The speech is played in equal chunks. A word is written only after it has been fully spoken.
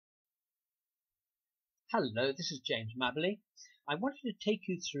Hello, this is James Maberly. I wanted to take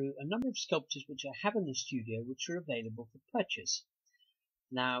you through a number of sculptures which I have in the studio which are available for purchase.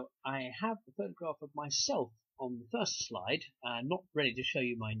 Now, I have a photograph of myself on the first slide, not ready to show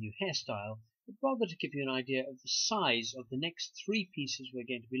you my new hairstyle, but rather to give you an idea of the size of the next three pieces we're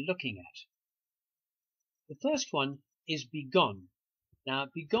going to be looking at. The first one is Begone. Now,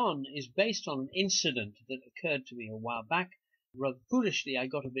 Begone is based on an incident that occurred to me a while back. Rather foolishly, I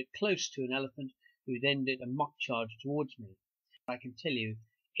got a bit close to an elephant who then did a mock charge towards me. I can tell you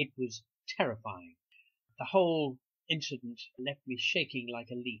it was terrifying. The whole incident left me shaking like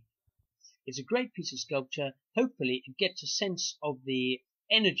a leaf. It's a great piece of sculpture. Hopefully it gets a sense of the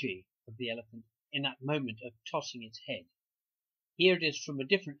energy of the elephant in that moment of tossing its head. Here it is from a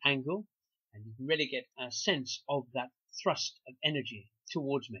different angle, and you can really get a sense of that thrust of energy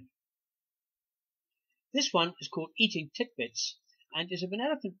towards me. This one is called Eating Titbits, and is of an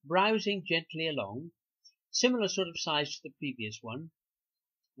elephant browsing gently along, similar sort of size to the previous one.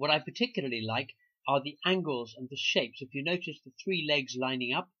 What I particularly like are the angles and the shapes. If you notice the three legs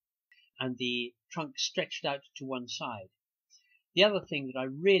lining up and the trunk stretched out to one side. The other thing that I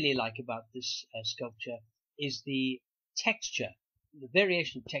really like about this sculpture is the texture, the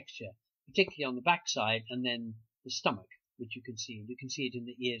variation of texture, particularly on the back side and then the stomach, which you can see. And you can see it in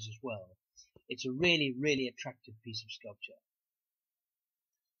the ears as well. It's a really, really attractive piece of sculpture.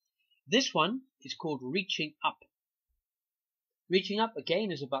 This one is called Reaching Up. Reaching Up again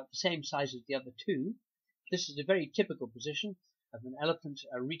is about the same size as the other two. This is a very typical position of an elephant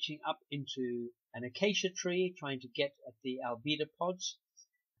reaching up into an acacia tree, trying to get at the albedo pods,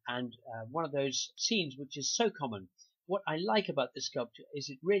 and one of those scenes which is so common. What I like about this sculpture is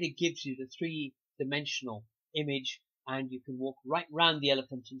it really gives you the three-dimensional image, and you can walk right round the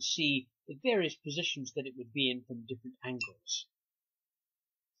elephant and see the various positions that it would be in from different angles.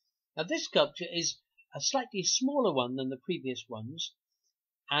 Now this sculpture is a slightly smaller one than the previous ones,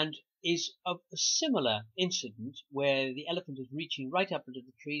 and is of a similar incident where the elephant is reaching right up into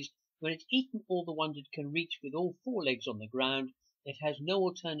the trees. When it's eaten all the ones it can reach with all four legs on the ground, it has no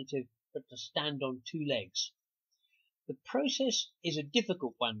alternative but to stand on two legs. The process is a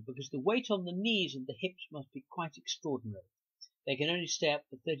difficult one because the weight on the knees and the hips must be quite extraordinary. They can only stay up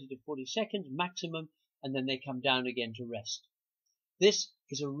for 30 to 40 seconds maximum, and then they come down again to rest. This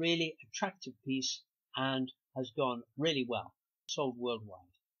is a really attractive piece and has gone really well, sold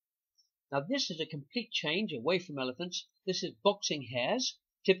worldwide. Now this is a complete change away from elephants. This is boxing hares,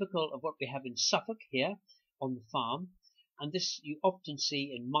 typical of what we have in Suffolk here on the farm. And this you often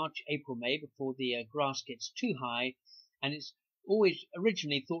see in March, April, May before the grass gets too high. And it's always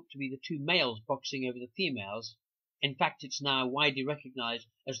originally thought to be the two males boxing over the females. In fact, it's now widely recognized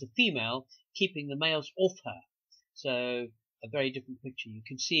as the female keeping the males off her. So a very different picture. You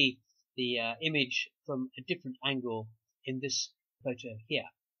can see the image from a different angle in this photo here.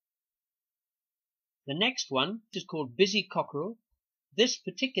 The next one is called Busy Cockerel. This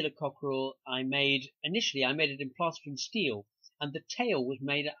particular cockerel initially I made it in plaster and steel, and the tail was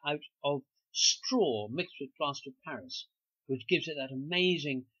made out of straw mixed with plaster of Paris, which gives it that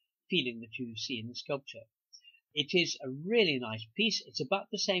amazing feeling that you see in the sculpture. It is a really nice piece. It's about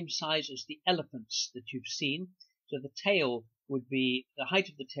the same size as the elephants that you've seen. So the height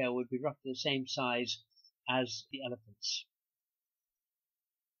of the tail would be roughly the same size as the elephants.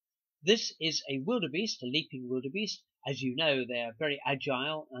 This is a wildebeest, a leaping wildebeest. As you know, they are very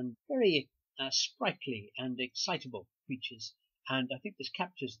agile and very sprightly and excitable creatures. And I think this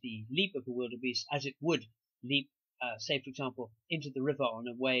captures the leap of a wildebeest as it would leap, say, for example, into the river on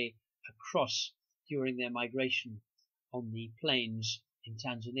a way across during their migration on the plains in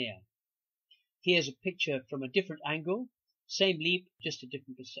Tanzania. Here's a picture from a different angle, same leap, just a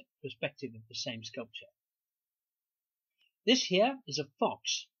different perspective of the same sculpture. This here is a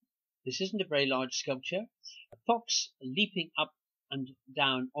fox. This isn't a very large sculpture. A fox leaping up and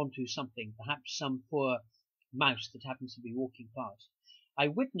down onto something, perhaps some poor mouse that happens to be walking past. I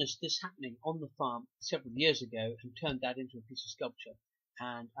witnessed this happening on the farm several years ago and turned that into a piece of sculpture,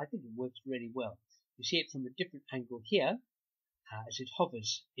 and I think it works really well. You see it from a different angle here, as it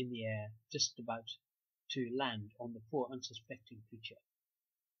hovers in the air, just about to land on the poor unsuspecting creature.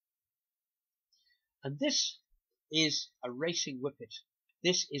 And this is a racing whippet.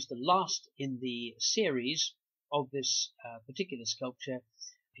 This is the last in the series of this particular sculpture.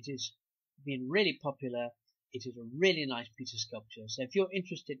 It has been really popular. It is a really nice piece of sculpture. So if you're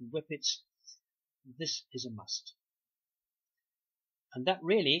interested in whippets, this is a must. And that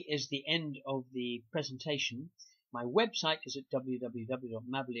really is the end of the presentation. My website is at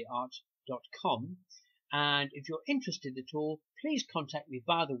www.maberlyart.com, And if you're interested at all, please contact me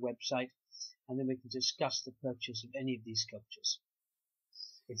via the website, and then we can discuss the purchase of any of these sculptures.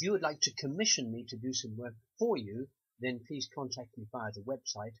 If you would like to commission me to do some work for you, then please contact me via the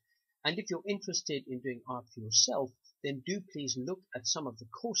website. And if you're interested in doing art for yourself, then do please look at some of the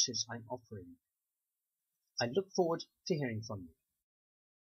courses I'm offering. I look forward to hearing from you.